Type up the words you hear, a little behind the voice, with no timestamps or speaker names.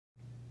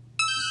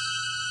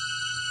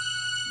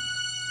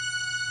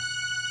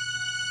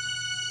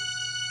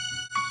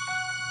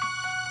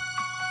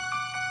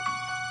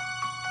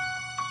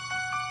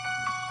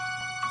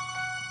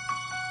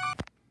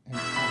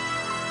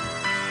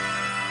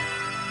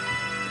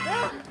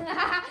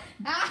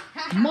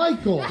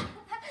Michael!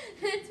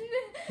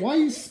 Why are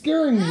you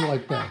scaring me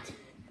like that?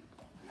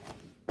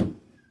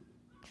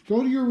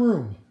 Go to your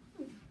room.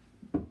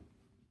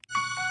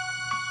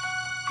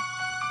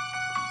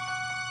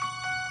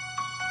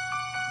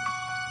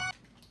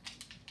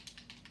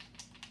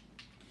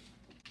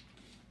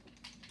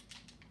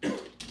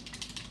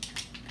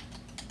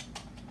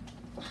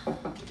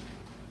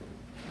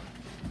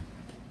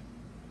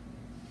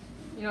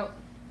 You know,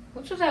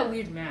 what's with that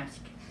weird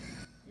mask?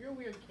 You're a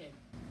weird kid.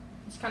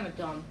 It's kind of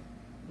dumb.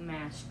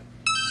 Mask.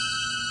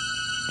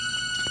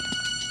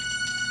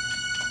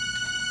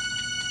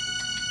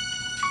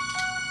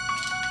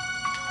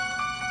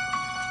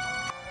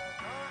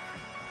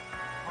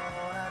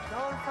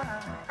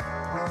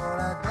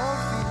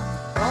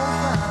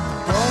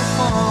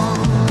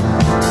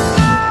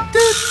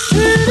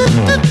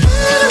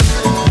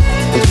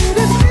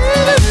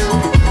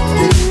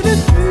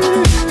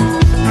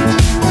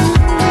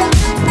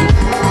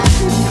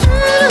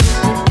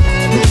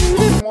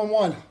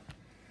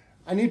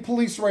 I need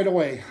police right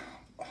away.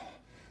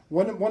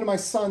 One of my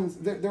sons,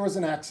 there was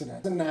an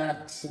accident. There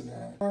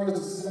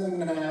was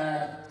an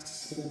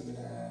accident.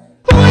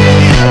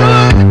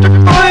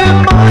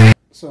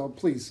 So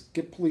please,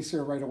 get police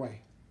here right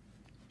away.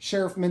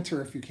 Sheriff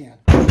Minter, if you can.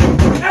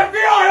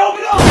 FBI,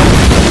 open up!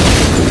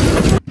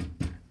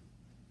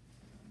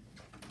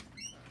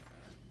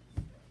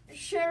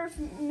 Sheriff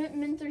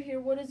Minter here.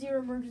 What is your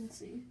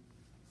emergency?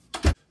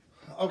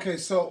 Okay,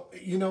 so,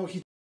 you know,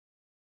 he...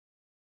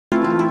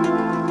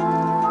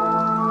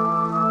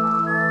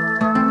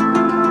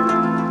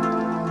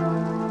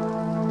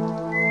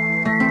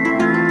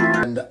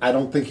 And I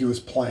don't think he was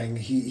playing.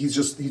 He's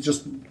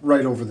just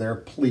right over there.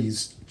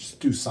 Please, just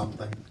do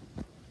something.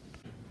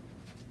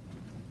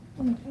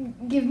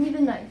 Give me the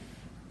knife.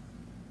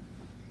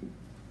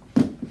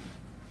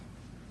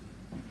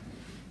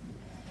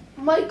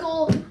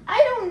 Michael,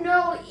 I don't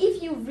know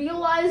if you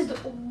realized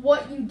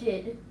what you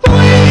did.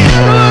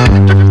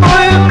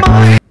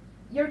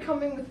 You're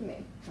coming with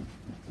me.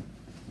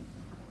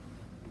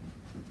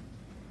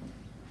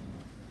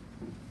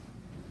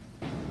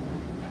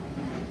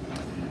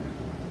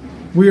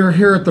 We are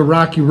here at the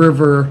Rocky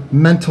River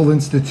Mental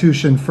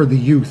Institution for the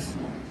Youth.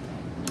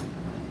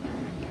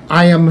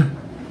 I am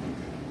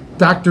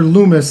Dr.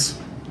 Loomis,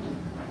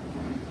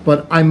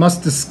 but I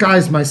must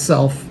disguise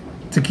myself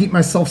to keep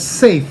myself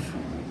safe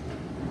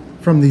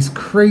from these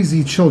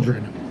crazy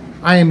children.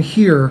 I am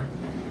here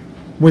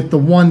with the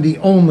one, the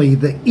only,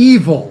 the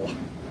evil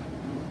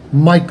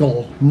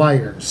Michael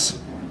Myers.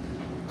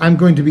 I'm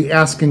going to be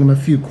asking him a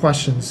few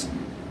questions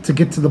to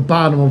get to the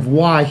bottom of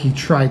why he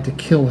tried to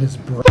kill his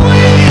brother.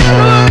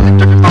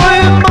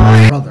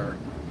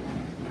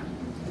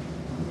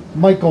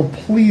 Michael,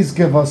 please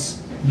give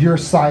us your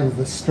side of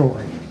the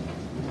story.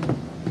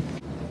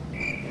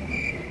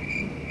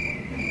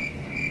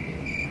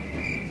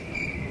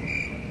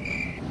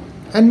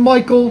 And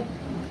Michael,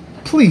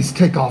 please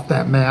take off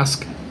that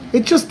mask.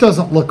 It just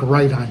doesn't look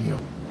right on you.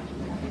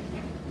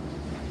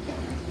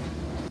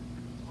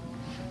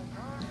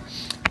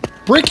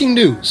 Breaking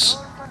news.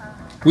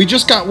 We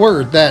just got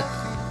word that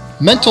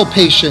mental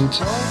patient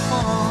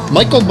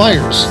Michael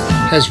Myers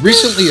has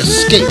recently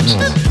escaped.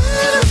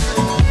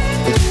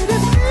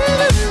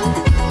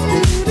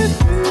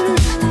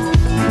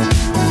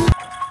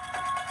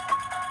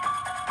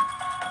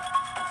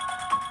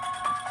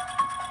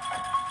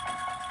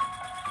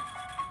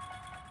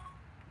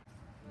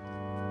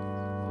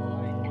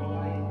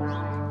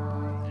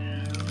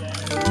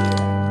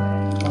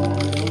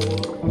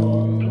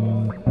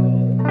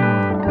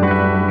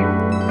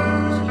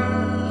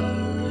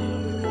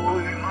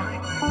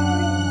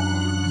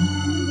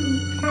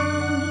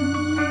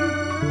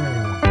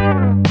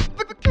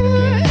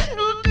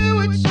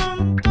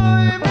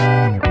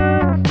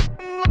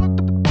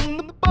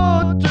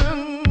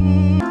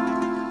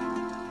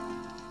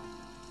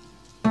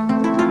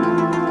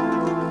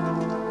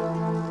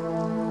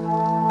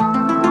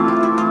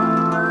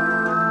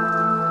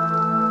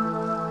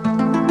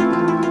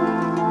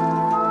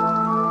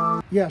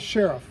 Yeah,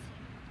 Sheriff.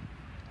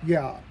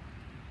 Yeah,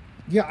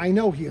 I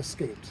know he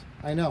escaped.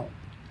 I know.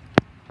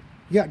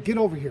 Yeah, get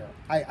over here.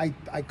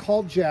 I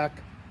called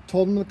Jack,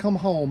 told him to come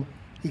home.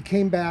 He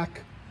came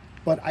back,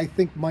 but I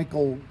think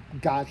Michael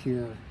got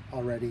here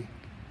already.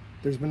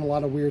 There's been a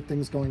lot of weird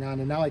things going on,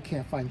 and now I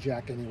can't find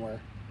Jack anywhere.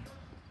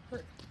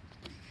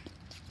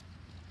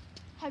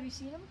 Have you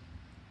seen him?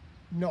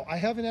 No, I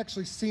haven't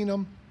actually seen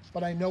him,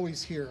 but I know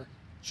he's here.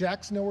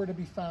 Jack's nowhere to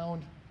be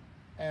found,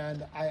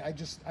 and I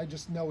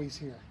just know he's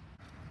here.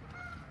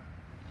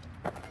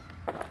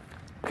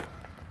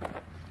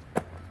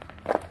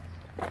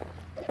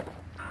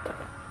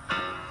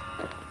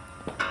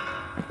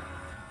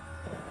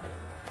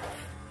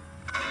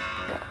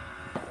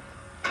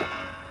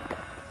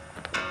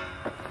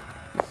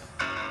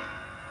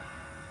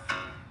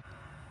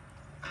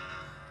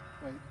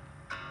 Wait.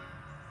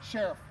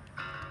 Sheriff,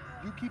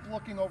 you keep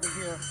looking over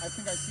here. I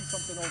think I see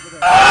something over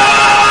there.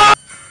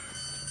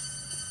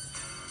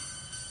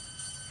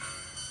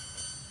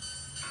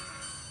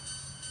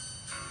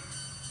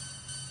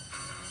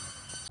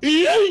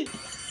 Michael!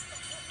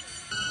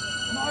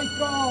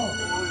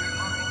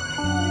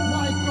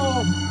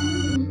 Michael!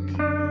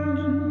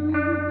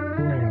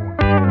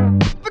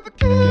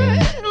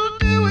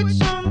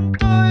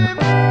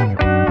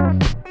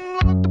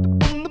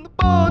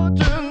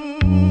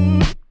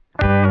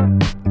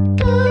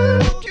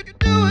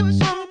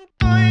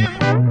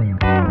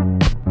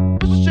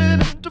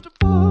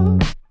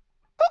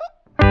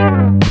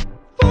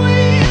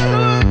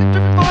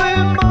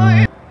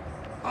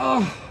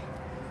 Oh,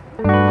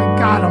 I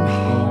got him.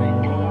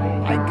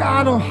 I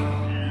got him.